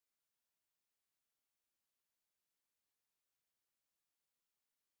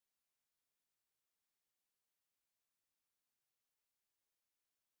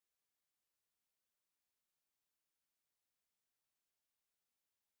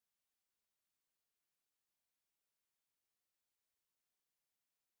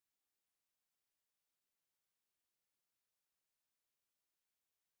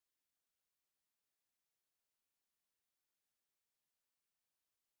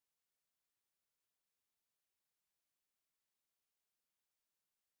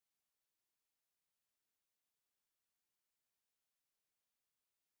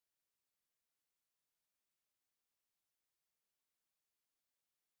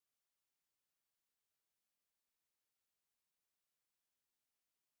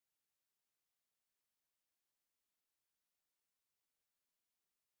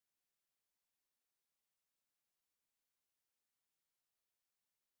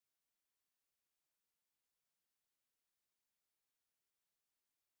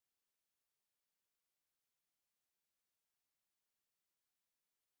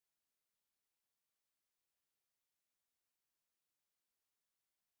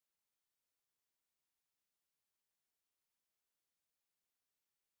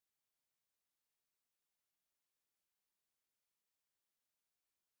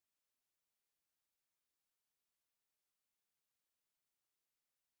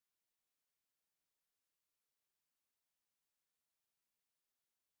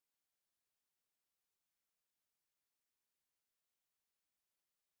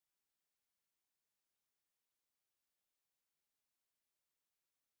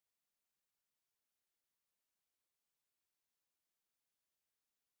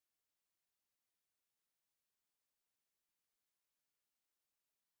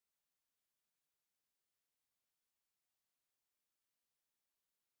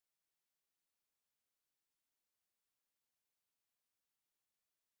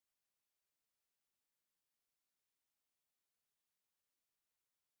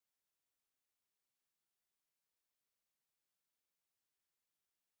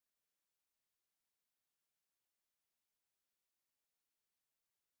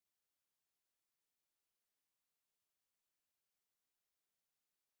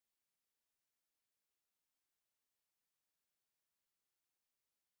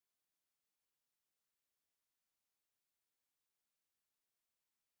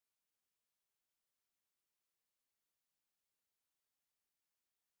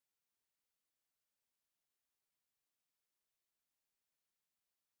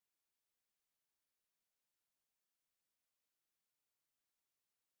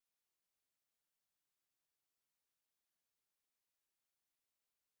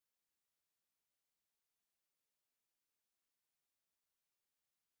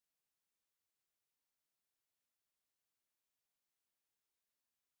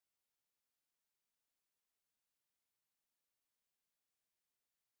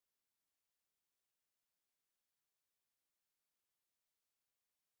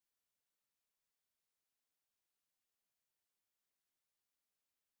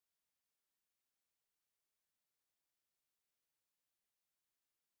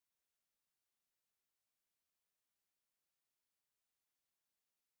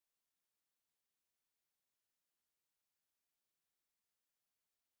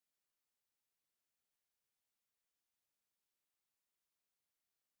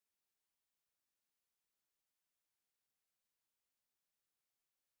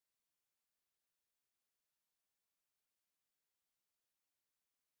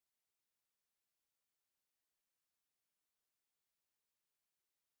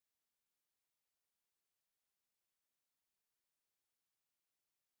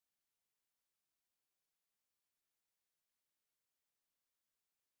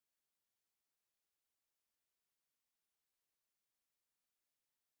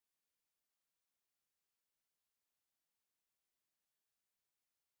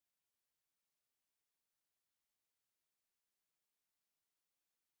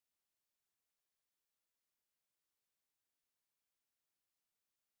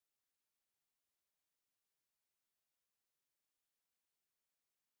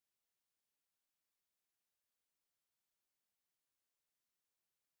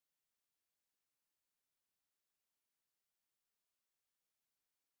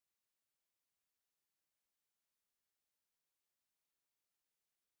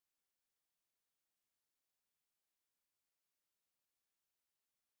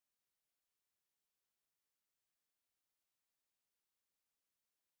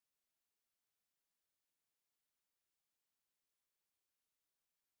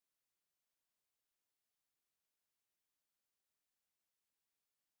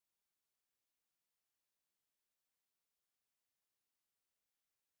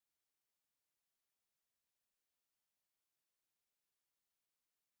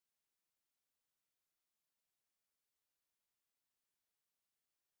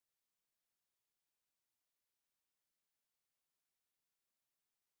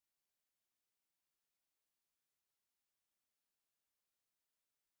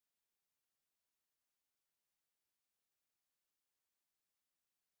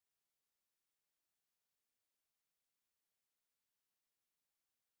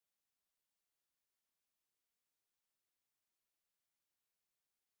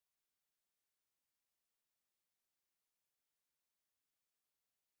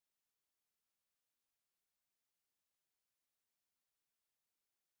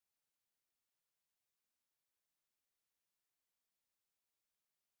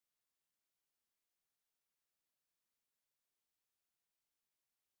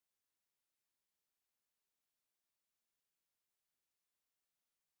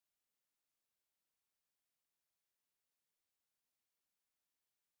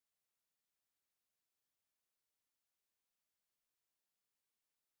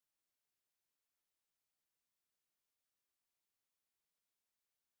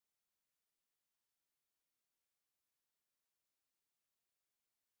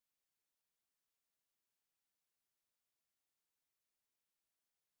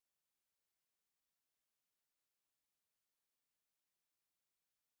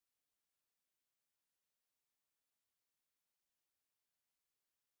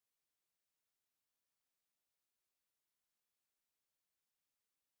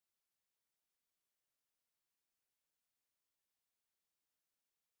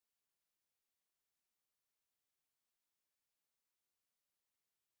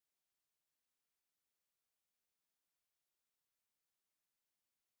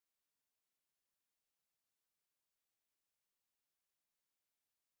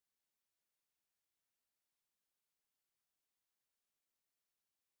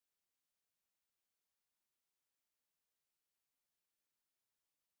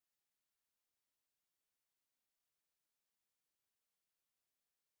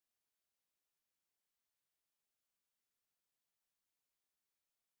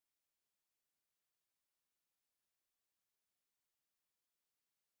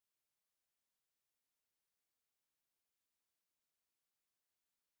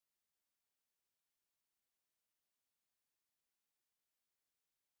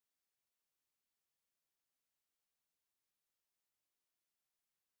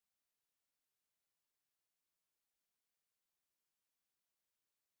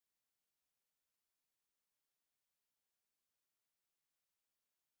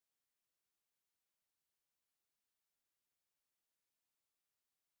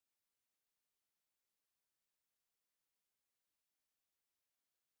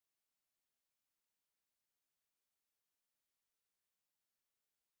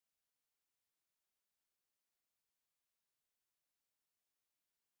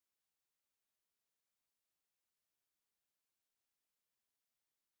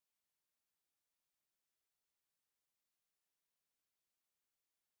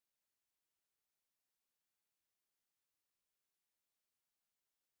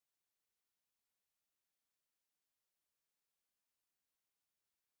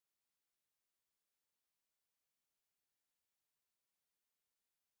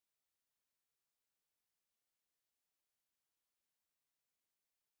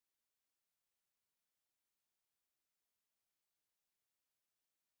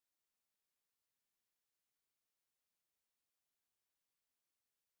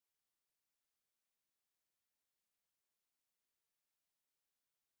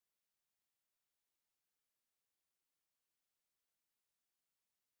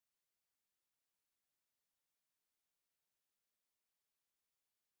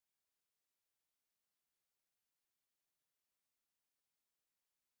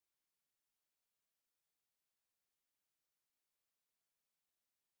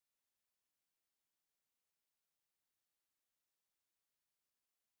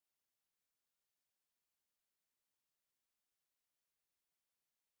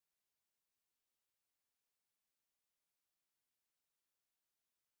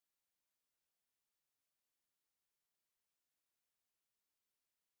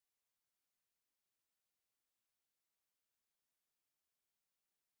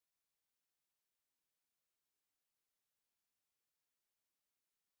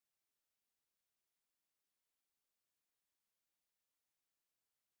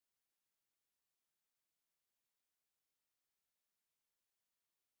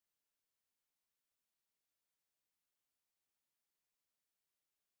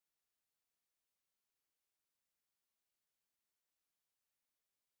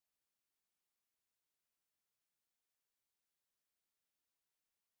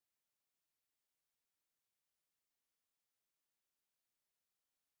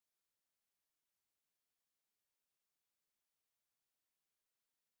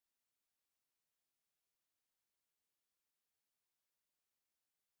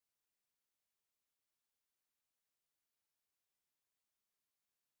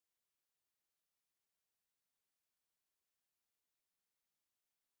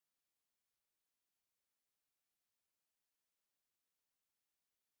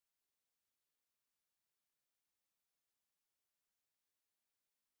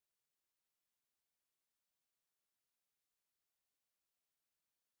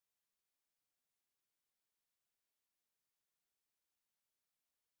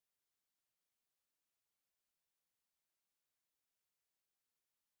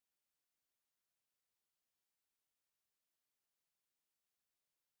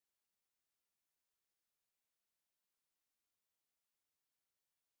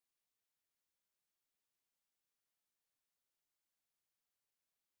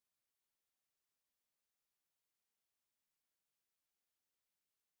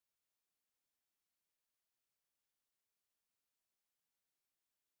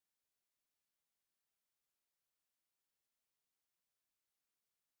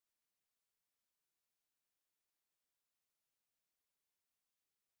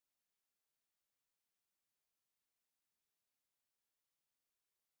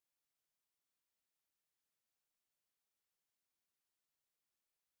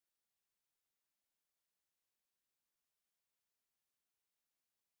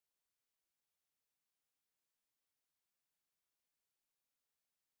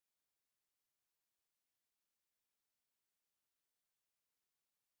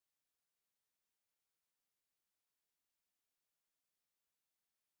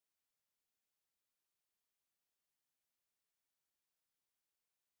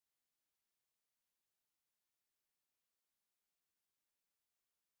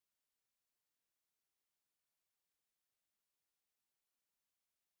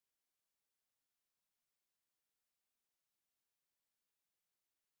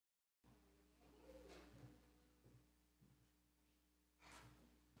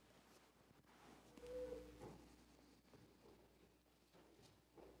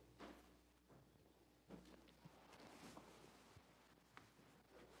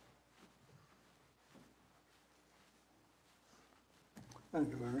Thank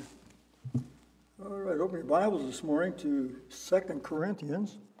you, Larry. All right, open your Bibles this morning to 2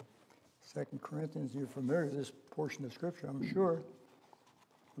 Corinthians. 2 Corinthians, you're familiar with this portion of Scripture, I'm sure.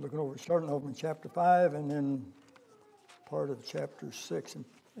 Starting over in chapter 5 and then part of chapter 6 in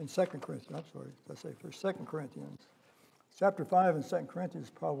 2 Corinthians. I'm sorry, I say for 2 Corinthians. Chapter 5 in 2 Corinthians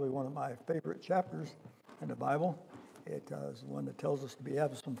is probably one of my favorite chapters in the Bible. It is one that tells us to be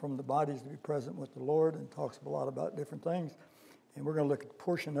absent from the bodies, to be present with the Lord, and talks a lot about different things. And we're going to look at a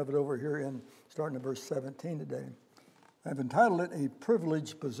portion of it over here starting in verse 17 today. I've entitled it A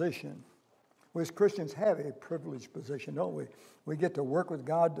Privileged Position. We as Christians have a privileged position, don't we? We get to work with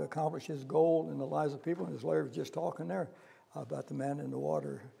God to accomplish His goal in the lives of people. And as Larry was just talking there about the man in the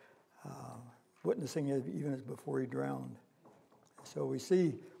water, witnessing it even as before he drowned. So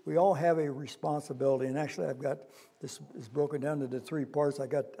we all have a responsibility. And actually I've got, this is broken down into three parts. I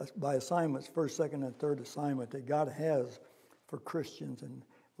got by assignments, first, second, and third assignment that God has for Christians, and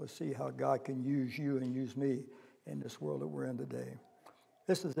we'll see how God can use you and use me in this world that we're in today.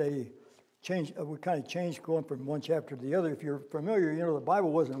 This is a change. We kind of changed going from one chapter to the other. If you're familiar, the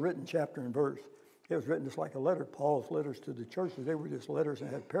Bible wasn't written chapter and verse. It was written just like a letter. Paul's letters to the churches, they were just letters and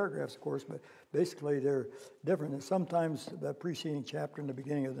had paragraphs, of course, but basically they're different. And sometimes the preceding chapter and the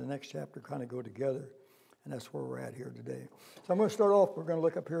beginning of the next chapter kind of go together, and that's where we're at here today. So I'm going to start off. We're going to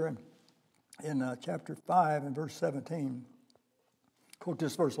look up here in chapter 5 and verse 17. Quote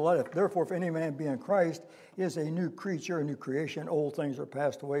this verse a lot. Therefore, if any man be in Christ, is a new creature, a new creation. Old things are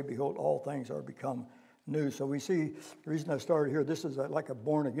passed away. Behold, all things are become new. So we see the reason I started here. This is like a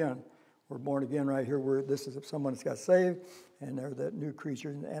born again. We're born again right here. This is someone that's got saved, and they're that new creature.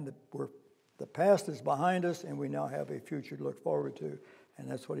 And the past is behind us, and we now have a future to look forward to.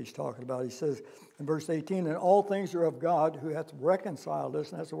 And that's what he's talking about. He says in verse 18, and all things are of God, who hath reconciled us.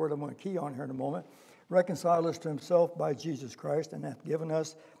 And that's the word I'm going to key on here in a moment. Reconciled us to himself by Jesus Christ, and hath given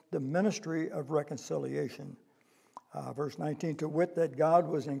us the ministry of reconciliation. Verse 19, to wit that God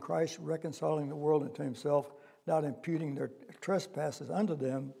was in Christ reconciling the world unto himself, not imputing their trespasses unto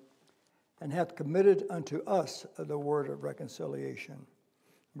them, and hath committed unto us the word of reconciliation.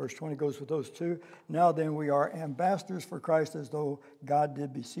 Verse 20 goes with those two. Now then we are ambassadors for Christ, as though God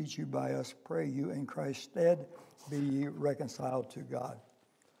did beseech you by us. Pray you in Christ's stead, be ye reconciled to God.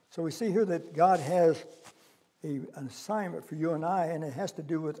 So we see here that God has an assignment for you and I, and it has to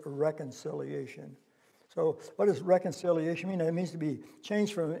do with reconciliation. So what does reconciliation mean? It means to be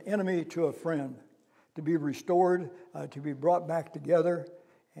changed from an enemy to a friend, to be restored, to be brought back together.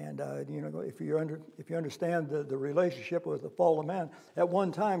 And if you understand the relationship with the fallen man, at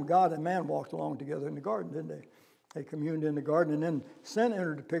one time God and man walked along together in the garden, didn't they? They communed in the garden, and then sin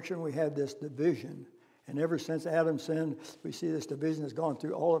entered the picture, and we had this division. And ever since Adam sinned, we see this division has gone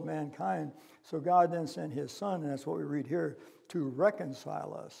through all of mankind. So God then sent his son, and that's what we read here, to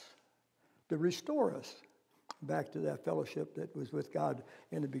reconcile us, to restore us back to that fellowship that was with God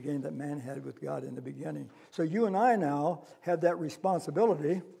in the beginning, that man had with God in the beginning. So you and I now have that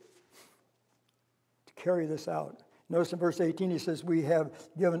responsibility to carry this out. Notice in verse 18 he says, we have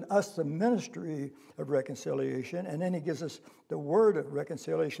given us the ministry of reconciliation, and then he gives us the word of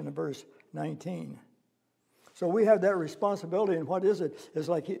reconciliation in verse 19. So we have that responsibility, and what is it? It's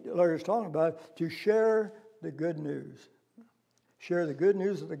like Larry was talking about, to share the good news. Share the good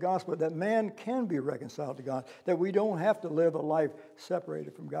news of the gospel, that man can be reconciled to God, that we don't have to live a life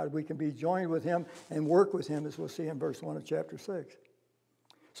separated from God. We can be joined with him and work with him, as we'll see in verse 1 of chapter 6.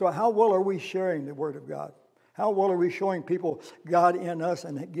 So how well are we sharing the word of God? How well are we showing people God in us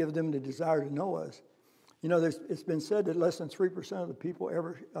and give them the desire to know us? It's been said that less than 3% of the people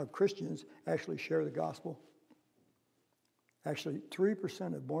Christians actually share the gospel. Actually,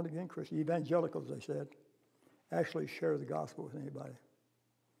 3% of born-again Christians, evangelicals, they said, actually share the gospel with anybody.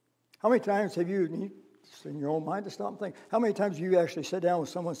 How many times have you, just in your own mind to stop and think, how many times have you actually sat down with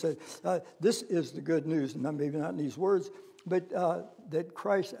someone and said, this is the good news, and maybe not in these words, but that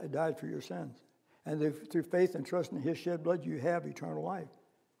Christ died for your sins. And that through faith and trust in his shed blood, you have eternal life.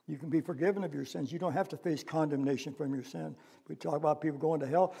 You can be forgiven of your sins. You don't have to face condemnation from your sin. We talk about people going to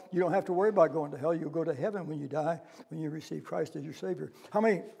hell. You don't have to worry about going to hell. You'll go to heaven when you die, when you receive Christ as your Savior. How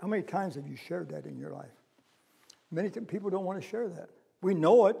many times have you shared that in your life? Many people don't want to share that. We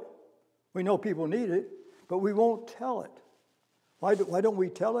know it. We know people need it, but we won't tell it. Why don't we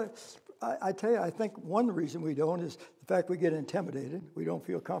tell it? I tell you, I think one reason we don't is the fact we get intimidated. We don't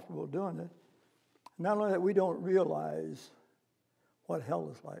feel comfortable doing it. Not only that, we don't realize what hell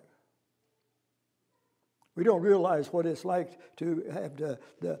is like. We don't realize what it's like to have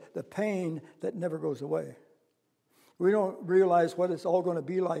the pain that never goes away. We don't realize what it's all going to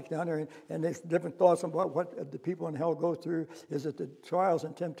be like down there. And there's different thoughts about what the people in hell go through. Is it the trials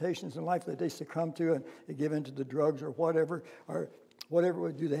and temptations in life that they succumb to and they give into the drugs or whatever? Or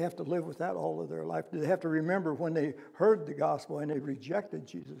whatever, do they have to live with that all of their life? Do they have to remember when they heard the gospel and they rejected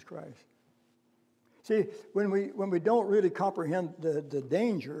Jesus Christ? See, when we don't really comprehend the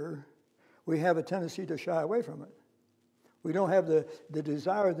danger, we have a tendency to shy away from it. We don't have the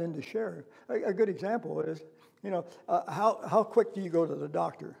desire then to share. A good example is, how quick do you go to the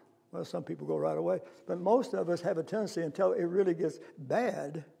doctor? Well, some people go right away. But most of us have a tendency until it really gets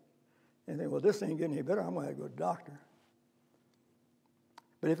bad and think, well, this ain't getting any better. I'm going to go to the doctor.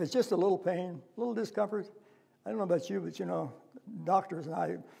 But if it's just a little pain, a little discomfort, I don't know about you, but doctors and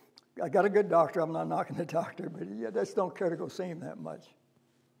I got a good doctor. I'm not knocking the doctor, but I just don't care to go see him that much.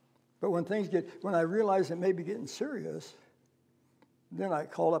 But when I realize it may be getting serious, then I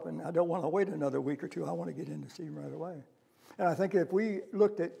call up and I don't want to wait another week or two. I want to get in to see him right away. And I think if we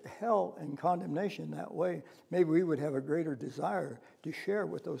looked at hell and condemnation that way, maybe we would have a greater desire to share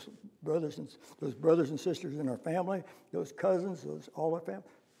with those brothers and sisters in our family, those cousins, all our family,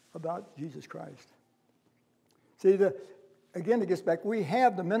 about Jesus Christ. See, again, it gets back. We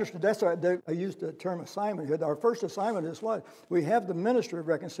have the ministry. I used the term assignment here. Our first assignment is what? We have the ministry of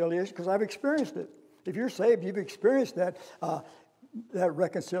reconciliation because I've experienced it. If you're saved, you've experienced that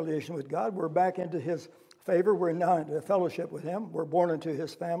reconciliation with God. We're back into His favor. We're now into fellowship with Him. We're born into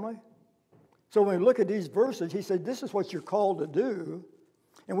His family. So when we look at these verses, He said, this is what you're called to do.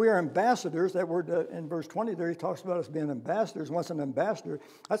 And we are ambassadors. That word in verse 20 there, He talks about us being ambassadors. Once an ambassador,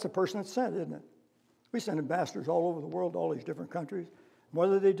 that's a person that's sent, isn't it? We send ambassadors all over the world, all these different countries. What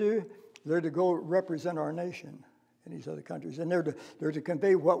do? They're to go represent our nation in these other countries. And they're to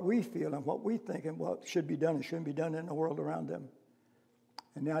convey what we feel and what we think and what should be done and shouldn't be done in the world around them.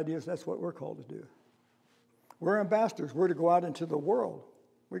 And the idea is that's what we're called to do. We're ambassadors. We're to go out into the world.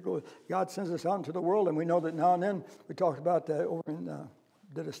 God sends us out into the world, and we know that now and then, we talked about that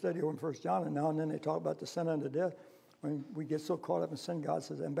did a study over in 1 John, and now and then they talk about the sin unto death. When we get so caught up in sin, God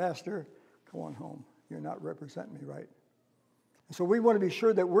says, ambassador, go on home. You're not representing me right. And so we want to be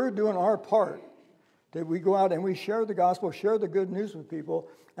sure that we're doing our part, that we go out and we share the gospel, share the good news with people,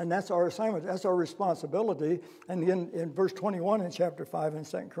 and that's our assignment. That's our responsibility. And in verse 21 in chapter 5 in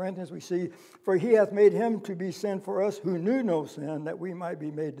 2 Corinthians, we see, for He hath made Him to be sin for us who knew no sin, that we might be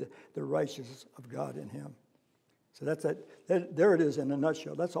made the righteousness of God in Him. So there it is in a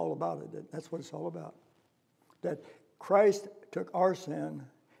nutshell. That's all about it. That's what it's all about. That Christ took our sin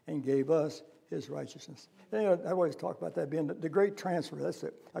and gave us His righteousness. I always talk about that being the great transfer. That's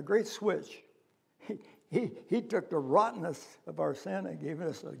it. A great switch. He took the rottenness of our sin and gave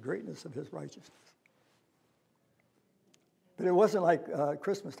us the greatness of His righteousness. But it wasn't like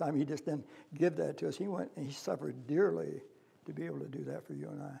Christmas time. He just didn't give that to us. He went and He suffered dearly to be able to do that for you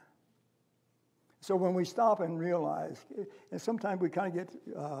and I. So when we stop and realize, and sometimes we kind of get,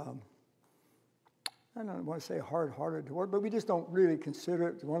 I don't want to say hard-hearted toward, but we just don't really consider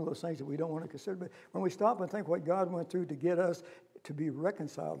it. It's one of those things that we don't want to consider. But when we stop and think what God went through to get us to be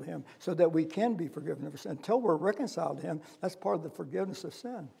reconciled to Him so that we can be forgiven of sin. Until we're reconciled to Him, that's part of the forgiveness of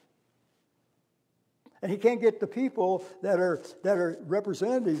sin. And He can't get the people that are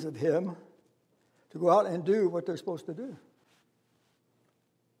representatives of Him to go out and do what they're supposed to do.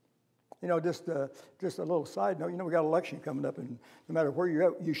 Just a little side note. We got an election coming up, and no matter where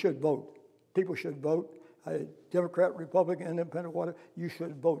you're at, you should vote. People should vote. Democrat, Republican, Independent, whatever. You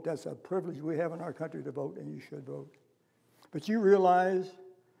should vote. That's a privilege we have in our country to vote, and you should vote. But you realize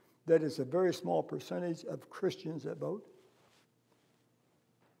that it's a very small percentage of Christians that vote.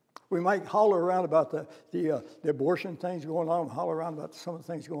 We might holler around about the abortion things going on, holler around about some of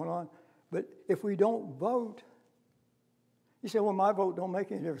the things going on. But if we don't vote, you say, well, my vote don't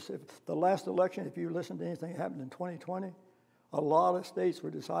make any difference. If the last election, if you listen to anything that happened in 2020, a lot of states were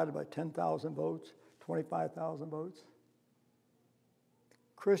decided by 10,000 votes, 25,000 votes.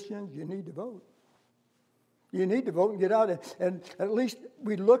 Christians, you need to vote. You need to vote and get out. And at least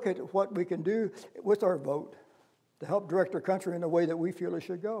we look at what we can do with our vote to help direct our country in the way that we feel it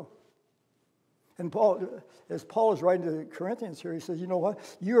should go. And as Paul is writing to the Corinthians here, he says, you know what?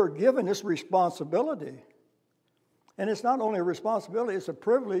 You are given this responsibility. And it's not only a responsibility, it's a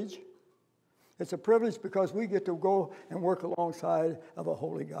privilege. It's a privilege because we get to go and work alongside of a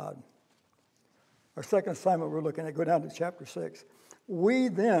holy God. Our second assignment we're looking at, go down to chapter 6. We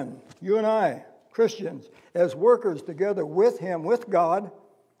then, you and I, Christians, as workers together with Him, with God,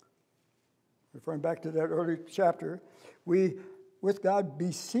 referring back to that earlier chapter, we, with God,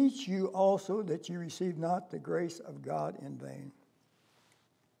 beseech you also that you receive not the grace of God in vain.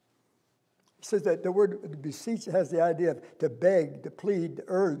 He says that the word beseech has the idea of to beg, to plead, to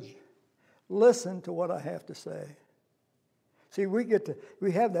urge. Listen to what I have to say. See, we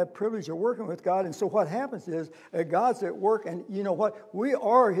have that privilege of working with God, and so what happens is God's at work, and you know what? We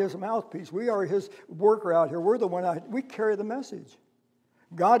are His mouthpiece. We are His worker out here. We're the one we carry the message.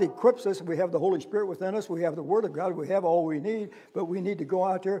 God equips us. We have the Holy Spirit within us. We have the Word of God. We have all we need, but we need to go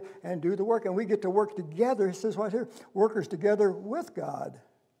out there and do the work, and we get to work together. It says right here, workers together with God.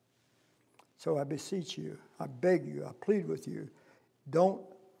 So I beseech you, I beg you, I plead with you, don't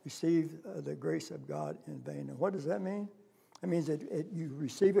receive the grace of God in vain. And what does that mean? It means that you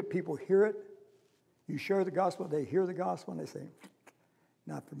receive it, people hear it, you share the gospel, they hear the gospel, and they say,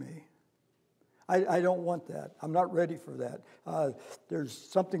 not for me. I don't want that. I'm not ready for that. There's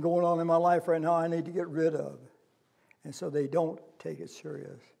something going on in my life right now I need to get rid of. And so they don't take it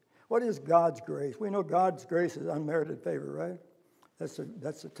serious. What is God's grace? We know God's grace is unmerited favor, right?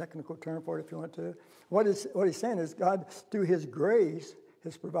 That's a technical term for it if you want to. What he's saying is God, through His grace,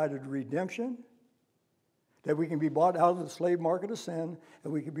 has provided redemption, that we can be bought out of the slave market of sin,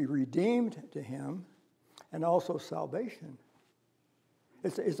 and we can be redeemed to Him, and also salvation.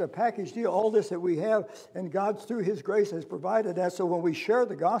 It's a package deal, all this that we have, and God, through His grace, has provided that, so when we share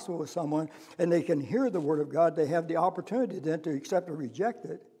the gospel with someone, and they can hear the Word of God, they have the opportunity then to accept or reject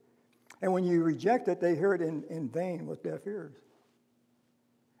it. And when you reject it, they hear it in vain with deaf ears.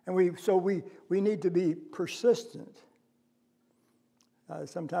 And we need to be persistent.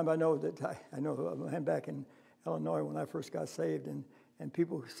 Sometimes I know a man back in Illinois when I first got saved, and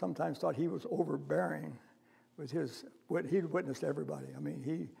people sometimes thought he was overbearing with what he'd witnessed to everybody. I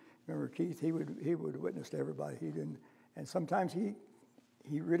mean, remember Keith? He would witness to everybody. He didn't, and sometimes he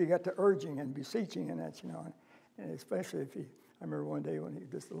really got to urging and beseeching and that, you know, and especially if I remember one day when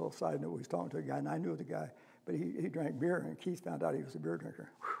just a little side note, he was talking to a guy, and I knew the guy, but he drank beer, and Keith found out he was a beer drinker.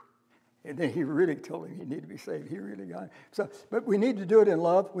 And then he really told him he needed to be saved. He really got it. So, but we need to do it in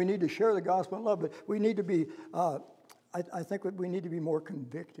love. We need to share the gospel in love. But we need to be, I think we need to be more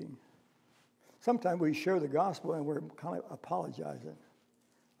convicting. Sometimes we share the gospel and we're kind of apologizing.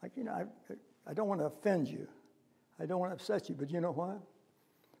 Like, you know, I don't want to offend you. I don't want to upset you. But you know what?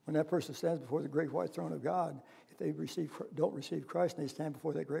 When that person stands before the great white throne of God, if they don't receive Christ and they stand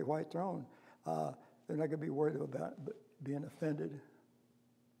before that great white throne, they're not going to be worried about being offended.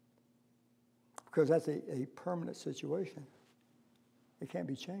 Because that's a permanent situation. It can't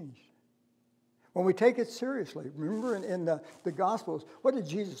be changed. When we take it seriously, remember in the Gospels, what did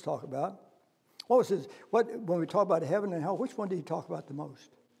Jesus talk about? What was when we talk about heaven and hell, which one did He talk about the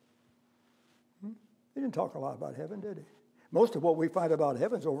most? He didn't talk a lot about heaven, did He? Most of what we find about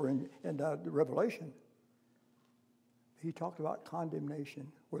heaven's over in the Revelation. He talked about condemnation,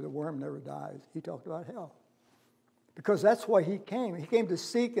 where the worm never dies. He talked about hell. Because that's why He came. He came to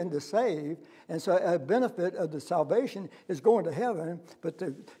seek and to save. And so a benefit of the salvation is going to heaven, but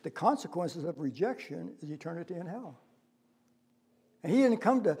the consequences of rejection is eternity in hell. And He didn't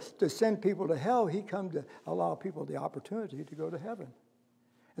come to send people to hell. He came to allow people the opportunity to go to heaven.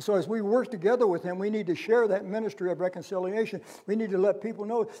 And so as we work together with Him, we need to share that ministry of reconciliation. We need to let people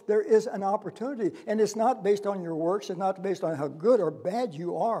know there is an opportunity. And it's not based on your works. It's not based on how good or bad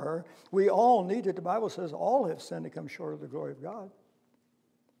you are. We all need it. The Bible says all have sinned and come short of the glory of God.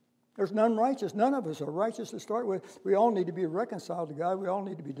 There's none righteous. None of us are righteous to start with. We all need to be reconciled to God. We all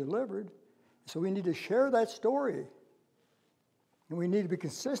need to be delivered. So we need to share that story. And we need to be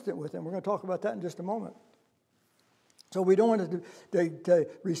consistent with Him. We're going to talk about that in just a moment. So we don't want to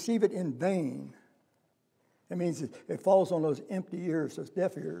receive it in vain. It means it falls on those empty ears, those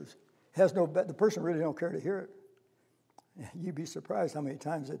deaf ears. The person really don't care to hear it. You'd be surprised how many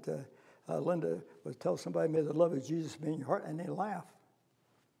times that Linda would tell somebody, may the love of Jesus be in your heart, and they laugh.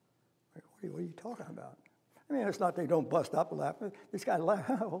 What are you talking about? I mean, it's not they don't bust up and laugh. These guys laugh,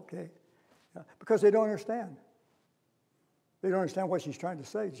 okay. Because they don't understand. They don't understand what she's trying to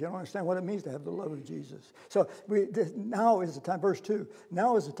say. They don't understand what it means to have the love of Jesus. So now is the time, verse 2,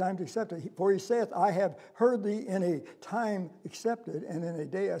 now is the time to accept it. For He saith, I have heard thee in a time accepted, and in a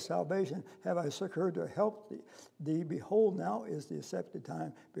day of salvation have I succored to help thee. Behold, now is the accepted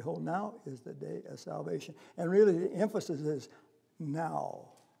time. Behold, now is the day of salvation. And really the emphasis is now.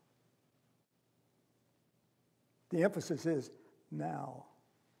 The emphasis is now.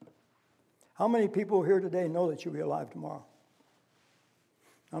 How many people here today know that you'll be alive tomorrow?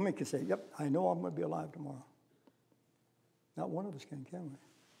 How many can say, yep, I know I'm going to be alive tomorrow? Not one of us can we?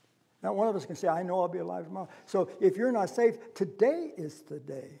 Not one of us can say, I know I'll be alive tomorrow. So if you're not saved, today is the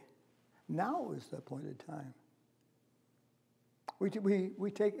day. Now is the appointed time.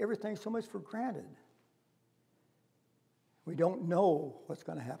 We take everything so much for granted. We don't know what's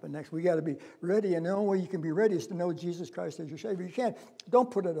going to happen next. We got to be ready, and the only way you can be ready is to know Jesus Christ as your Savior.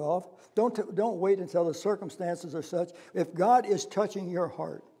 Don't put it off. Don't wait until the circumstances are such. If God is touching your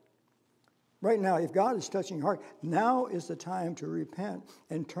heart, right now, if God is touching your heart, now is the time to repent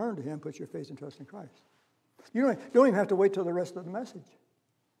and turn to Him, put your faith and trust in Christ. You don't even have to wait till the rest of the message.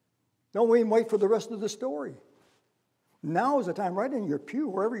 Don't even wait for the rest of the story. Now is the time, right in your pew,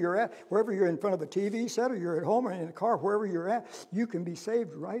 wherever you're at, wherever you're in front of a TV set or you're at home or in a car, wherever you're at, you can be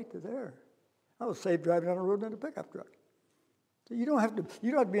saved right there. I was saved driving down the road in a pickup truck. So you don't have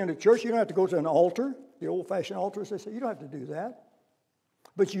to be in a church. You don't have to go to an altar, the old-fashioned altars, they say. You don't have to do that.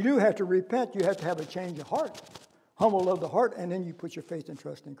 But you do have to repent. You have to have a change of heart. Humble of the heart, and then you put your faith and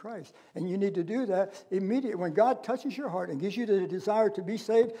trust in Christ. And you need to do that immediately. When God touches your heart and gives you the desire to be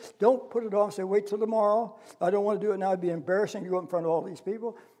saved, don't put it off and say, wait till tomorrow. I don't want to do it now. It'd be embarrassing to go up in front of all these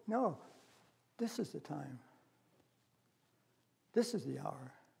people. No, this is the time. This is the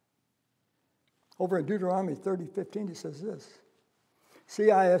hour. Over in Deuteronomy 30:15, it says this.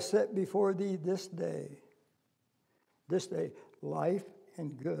 See, I have set before thee this day, life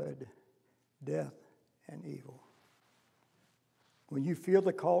and good, death and evil. When you feel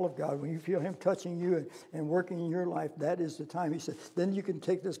the call of God, when you feel Him touching you and working in your life, that is the time. He said, then you can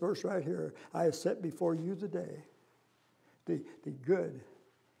take this verse right here. I have set before you the day, the good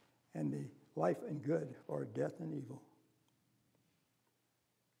and the life and good, or death and evil.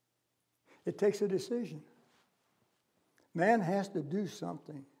 It takes a decision. Man has to do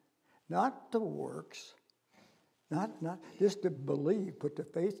something, not the works, not just to believe, put the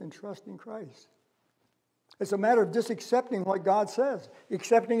faith and trust in Christ. It's a matter of just accepting what God says,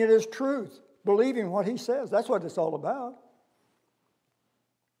 accepting it as truth, believing what He says. That's what it's all about.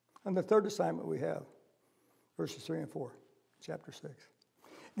 And the third assignment we have, verses 3 and 4, chapter 6.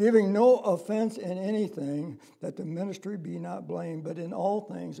 Giving no offense in anything, that the ministry be not blamed, but in all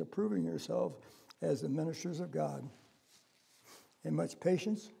things approving yourself as the ministers of God, in much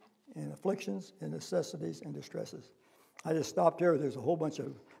patience, in afflictions, in necessities, and distresses. I just stopped there. There's a whole bunch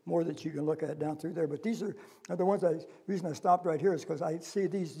of more that you can look at down through there. But these are the ones the reason I stopped right here is because I see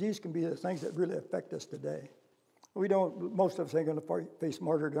these can be the things that really affect us today. Most of us ain't going to face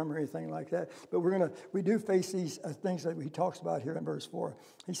martyrdom or anything like that. But we do face these things that he talks about here in verse 4.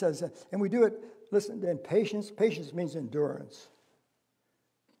 He says, and we do it, listen, in patience. Patience means endurance.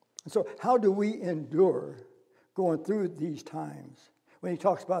 And so how do we endure going through these times? When he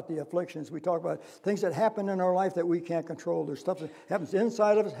talks about the afflictions, we talk about things that happen in our life that we can't control. There's stuff that happens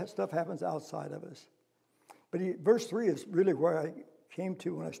inside of us, stuff happens outside of us. But verse 3 is really where I came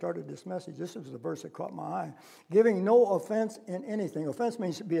to when I started this message. This was the verse that caught my eye. Giving no offense in anything. Offense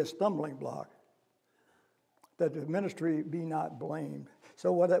means to be a stumbling block, that the ministry be not blamed.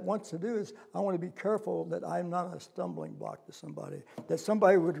 So what it wants to do is I want to be careful that I'm not a stumbling block to somebody, that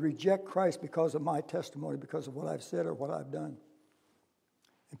somebody would reject Christ because of my testimony, because of what I've said or what I've done.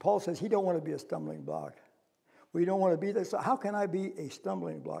 And Paul says he don't want to be a stumbling block. We don't want to be there. So how can I be a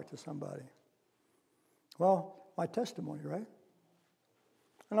stumbling block to somebody? Well, my testimony, right?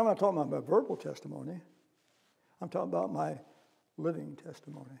 And I'm not talking about my verbal testimony. I'm talking about my living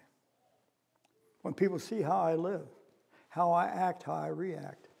testimony. When people see how I live, how I act, how I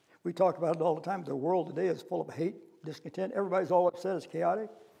react. We talk about it all the time. The world today is full of hate, discontent. Everybody's all upset. It's chaotic.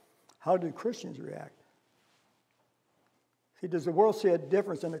 How do Christians react? See, does the world see a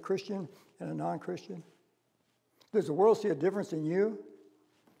difference in a Christian and a non-Christian? Does the world see a difference in you?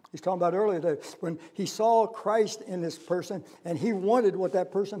 He's talking about earlier that when he saw Christ in this person and he wanted what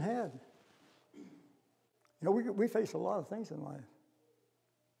that person had. You know, we face a lot of things in life.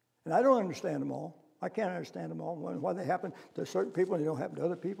 And I don't understand them all. I can't understand them all. Why they happen to certain people and they don't happen to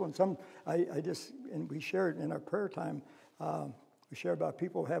other people. And some, and we shared in our prayer time, we share about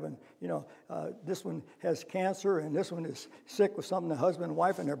people having, this one has cancer and this one is sick with something, the husband and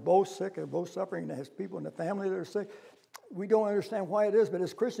wife, and they're both sick, they're both suffering, and there's people in the family that are sick. We don't understand why it is, but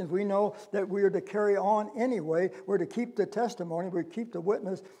as Christians, we know that we are to carry on anyway. We're to keep the testimony, we keep the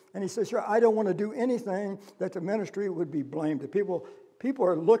witness. And he says, sure, I don't want to do anything that the ministry would be blamed. The people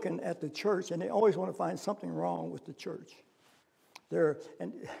are looking at the church, and they always want to find something wrong with the church.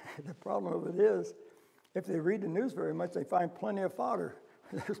 And the problem of it is, if they read the news very much, they find plenty of fodder.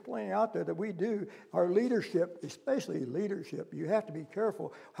 There's plenty out there that we do. Our leadership, especially leadership, you have to be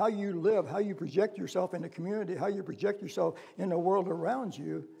careful how you live, how you project yourself in the community, how you project yourself in the world around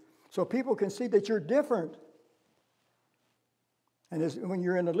you, so people can see that you're different. And when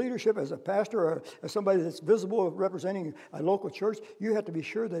you're in the leadership as a pastor or as somebody that's visible representing a local church, you have to be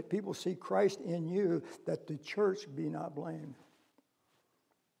sure that people see Christ in you, that the church be not blamed.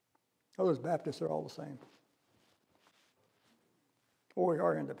 Oh, those Baptists are all the same. Oh, we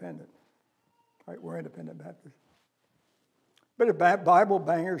are independent. Right? We're independent Baptists. But the Bible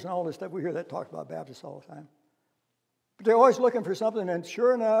bangers and all this stuff, we hear that talked about Baptists all the time. But they're always looking for something, and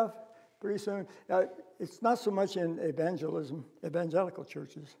sure enough, pretty soon, it's not so much in evangelical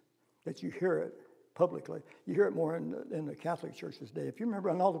churches that you hear it publicly. You hear it more in the Catholic Church today. If you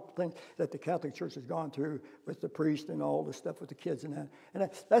remember on all the things that the Catholic Church has gone through with the priest and all the stuff with the kids and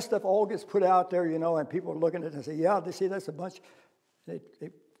that stuff all gets put out there, and people are looking at it and say, yeah, they see that's a bunch.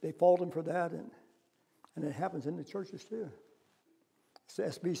 They fault them for that, and it happens in the churches too. So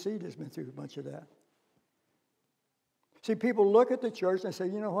SBC has been through a bunch of that. See, people look at the church and say,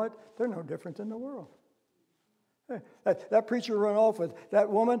 you know what? They're no different than the world. Hey, that preacher run off with that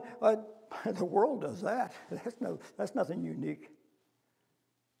woman. The world does that. That's nothing unique.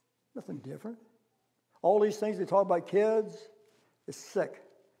 Nothing different. All these things they talk about kids, it's sick.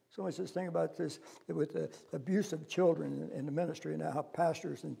 So much this thing about this with the abuse of children in the ministry and how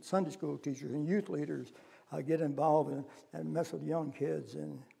pastors and Sunday school teachers and youth leaders get involved and mess with young kids.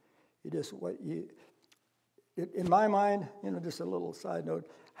 And in my mind, just a little side note,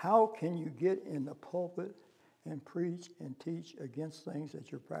 how can you get in the pulpit and preach and teach against things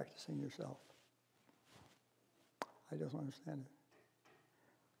that you're practicing yourself? I don't understand it.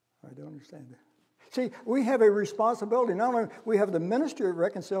 I don't understand it. See, we have a responsibility. Not only we have the ministry of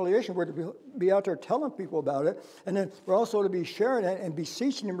reconciliation, we're to be out there telling people about it, and then we're also to be sharing it and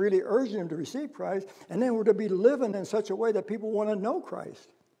beseeching them, really urging them to receive Christ, and then we're to be living in such a way that people want to know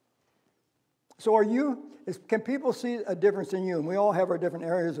Christ. So can people see a difference in you? And we all have our different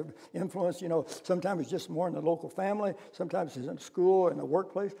areas of influence. Sometimes it's just more in the local family. Sometimes it's in school, in the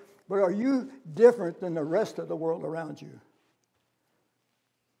workplace. But are you different than the rest of the world around you?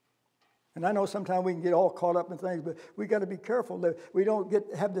 And I know sometimes we can get all caught up in things, but we got to be careful that we don't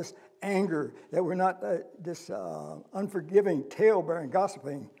have this anger, that we're not this unforgiving, tale-bearing,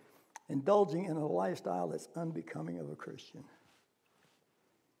 gossiping, indulging in a lifestyle that's unbecoming of a Christian.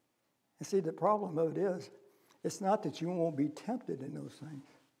 And see, the problem of it is, it's not that you won't be tempted in those things.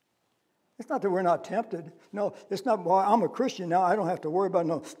 It's not that we're not tempted. No, it's not, well, I'm a Christian now, I don't have to worry about,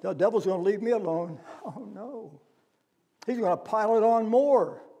 no, the devil's going to leave me alone. Oh, no. He's going to pile it on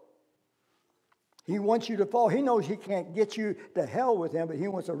more. He wants you to fall. He knows he can't get you to hell with him, but he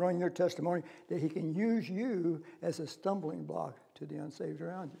wants to run your testimony that he can use you as a stumbling block to the unsaved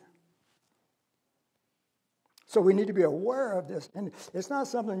around you. So we need to be aware of this. And it's not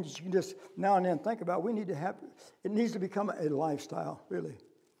something that you can just now and then think about. It needs to become a lifestyle, really.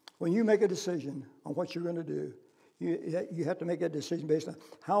 When you make a decision on what you're going to do, you have to make that decision based on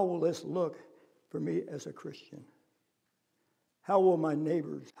how will this look for me as a Christian? How will my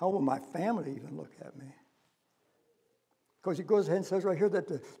neighbors, how will my family even look at me? Because he goes ahead and says right here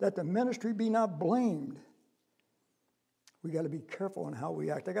that the ministry be not blamed. We got to be careful on how we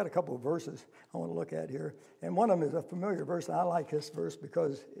act. I got a couple of verses I want to look at here. And one of them is a familiar verse. And I like this verse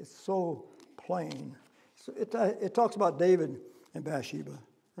because it's so plain. So it talks about David and Bathsheba.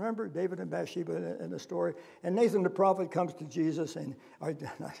 Remember David and Bathsheba in the story? And Nathan the prophet comes to Jesus,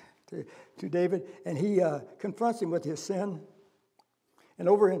 to David, and he confronts him with his sin. And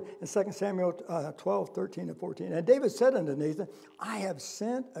over in 2 Samuel 12, 13, and 14, and David said unto Nathan, I have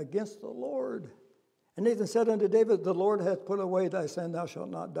sinned against the Lord. And Nathan said unto David, the Lord hath put away thy sin, thou shalt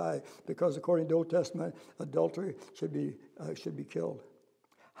not die, because according to the Old Testament, adultery should be killed.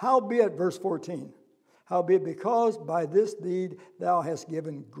 Howbeit, verse 14, howbeit because by this deed thou hast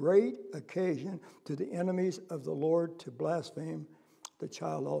given great occasion to the enemies of the Lord to blaspheme, the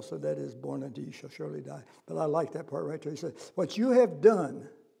child also that is born unto you shall surely die. But I like that part right there. He said, what you have done,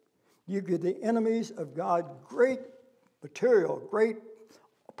 you give the enemies of God great material, great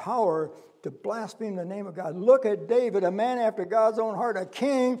power to blaspheme the name of God. Look at David, a man after God's own heart, a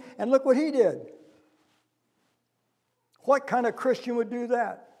king, and look what he did. What kind of Christian would do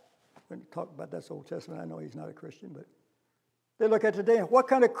that? When you talk about that's Old Testament, I know he's not a Christian, but they look at today, what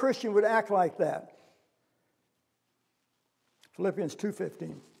kind of Christian would act like that? Philippians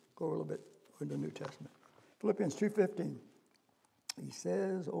 2:15. Go a little bit in the New Testament. Philippians 2:15. He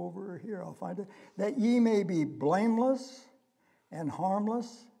says over here, I'll find it, that ye may be blameless and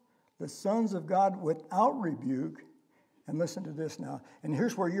harmless, the sons of God without rebuke. And listen to this now. And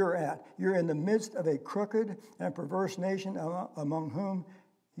here's where you're at. You're in the midst of a crooked and perverse nation among whom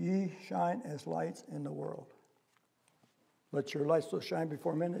ye shine as lights in the world. Let your light so shine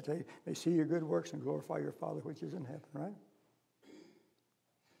before men that they may see your good works and glorify your Father which is in heaven, right?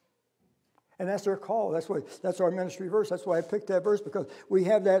 And that's their call. That's our ministry verse. That's why I picked that verse, because we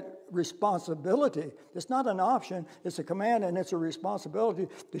have that responsibility. It's not an option. It's a command, and it's a responsibility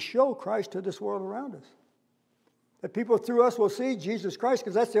to show Christ to this world around us. That people through us will see Jesus Christ,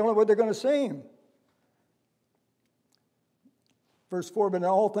 because that's the only way they're going to see him. Verse 4, but in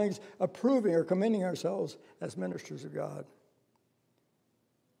all things approving or commending ourselves as ministers of God.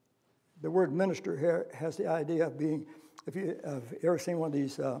 The word minister here has the idea of being, if you have ever seen one of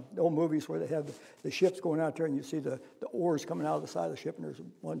these old movies where they have the ships going out there and you see the oars coming out of the side of the ship and there's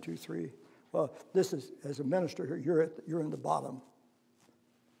 1, 2, 3. Well, this is, as a minister here, you're in the bottom.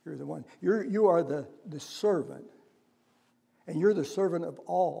 You're the one. You are the servant. And you're the servant of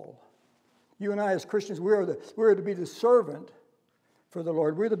all. You and I as Christians, we're to be the servant for the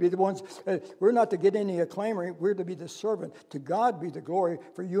Lord. We're to be the ones, we're not to get any acclaim, we're to be the servant. To God be the glory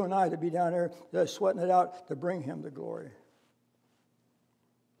for you and I to be down there sweating it out to bring him the glory.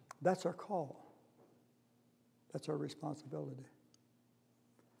 That's our call. That's our responsibility.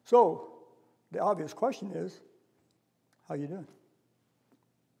 So, the obvious question is, how are you doing?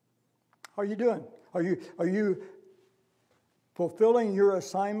 How are you doing? Are you fulfilling your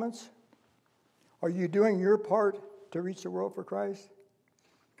assignments? Are you doing your part to reach the world for Christ?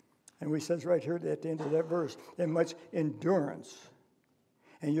 And he says right here at the end of that verse, in much endurance.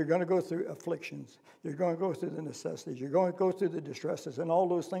 And you're going to go through afflictions. You're going to go through the necessities. You're going to go through the distresses and all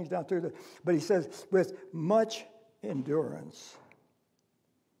those things down through but he says, with much endurance.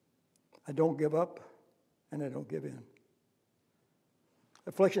 I don't give up and I don't give in.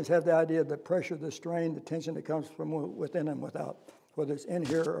 Afflictions have the idea of the pressure, the strain, the tension that comes from within and without, whether it's in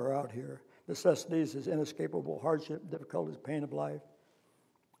here or out here. Necessities is inescapable hardship, difficulties, pain of life.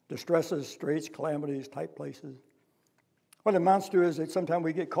 Distresses, straits, calamities, tight places. What it amounts to is that sometimes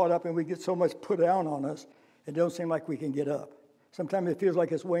we get caught up and we get so much put down on us, it don't seem like we can get up. Sometimes it feels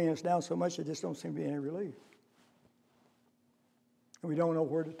like it's weighing us down so much, it just don't seem to be any relief. And we don't know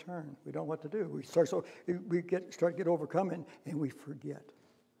where to turn. We don't know what to do. We start to get overcome and we forget.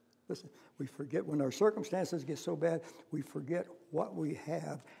 Listen, we forget when our circumstances get so bad, we forget what we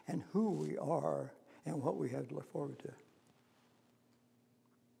have and who we are and what we have to look forward to.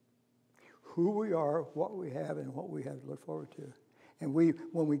 Who we are, what we have, and what we have to look forward to. And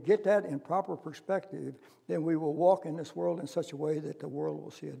when we get that in proper perspective, then we will walk in this world in such a way that the world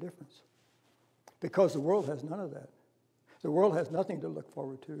will see a difference. Because the world has none of that. The world has nothing to look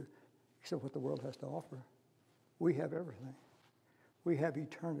forward to except what the world has to offer. We have everything. We have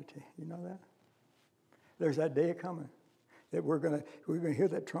eternity. You know that? There's that day coming that we're going to hear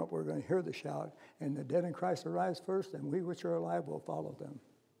that trump, we're going to hear the shout, and the dead in Christ arise first, and we which are alive will follow them.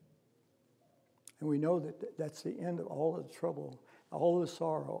 And we know that that's the end of all of the trouble, all the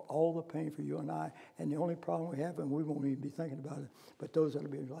sorrow, all the pain for you and I. And the only problem we have, and we won't even be thinking about it, but those that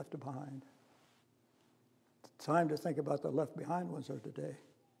will be left behind. The time to think about the left behind ones are today.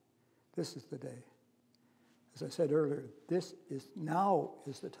 This is the day. As I said earlier, now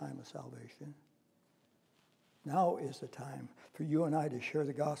is the time of salvation. Now is the time for you and I to share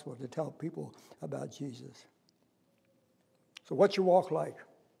the gospel, to tell people about Jesus. So what's your walk like?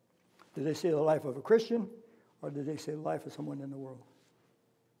 Did they say the life of a Christian, or did they say the life of someone in the world?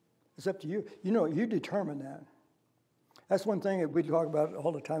 It's up to you. You determine that. That's one thing that we talk about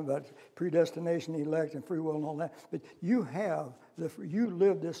all the time, about predestination, elect, and free will and all that. But you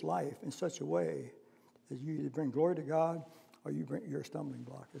live this life in such a way that you either bring glory to God or you're a stumbling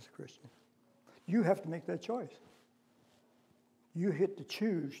block as a Christian. You have to make that choice. You hit to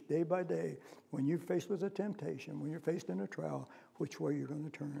choose day by day when you're faced with a temptation, when you're faced in a trial, which way you're going to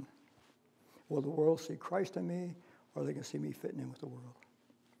turn. Will the world see Christ in me, or are they going to see me fitting in with the world?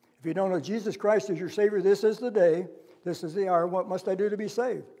 If you don't know Jesus Christ as your Savior, this is the day, this is the hour. What must I do to be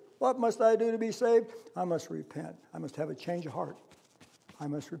saved? What must I do to be saved? I must repent. I must have a change of heart. I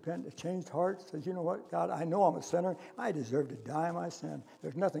must repent. A changed heart says, you know what, God, I know I'm a sinner. I deserve to die in my sin.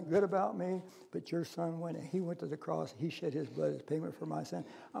 There's nothing good about me, but your Son went and he went to the cross. He shed his blood as payment for my sin.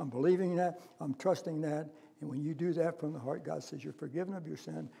 I'm believing that. I'm trusting that. And when you do that from the heart, God says you're forgiven of your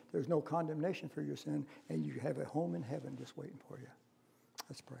sin. There's no condemnation for your sin, and you have a home in heaven just waiting for you.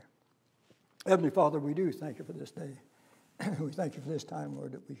 Let's pray. Heavenly Father, we do thank you for this day. We thank you for this time,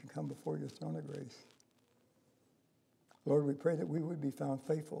 Lord, that we can come before your throne of grace. Lord, we pray that we would be found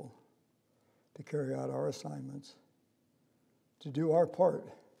faithful to carry out our assignments, to do our part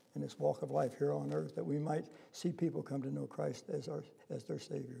in this walk of life here on earth, that we might see people come to know Christ as their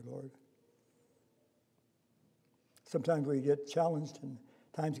Savior, Lord. Sometimes we get challenged and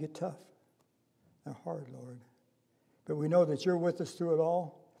times get tough and hard, Lord. But we know that you're with us through it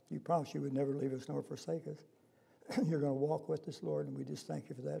all. You promised you would never leave us nor forsake us. You're going to walk with us, Lord, and we just thank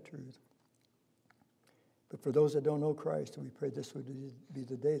you for that truth. But for those that don't know Christ, we pray this would be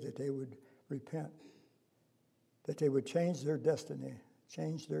the day that they would repent, that they would change their destiny,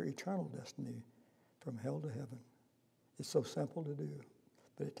 change their eternal destiny from hell to heaven. It's so simple to do,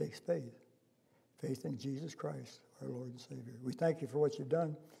 but it takes faith. Faith in Jesus Christ, our Lord and Savior. We thank you for what you've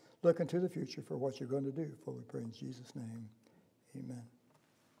done. Look into the future for what you're going to do. For we pray in Jesus' name. Amen.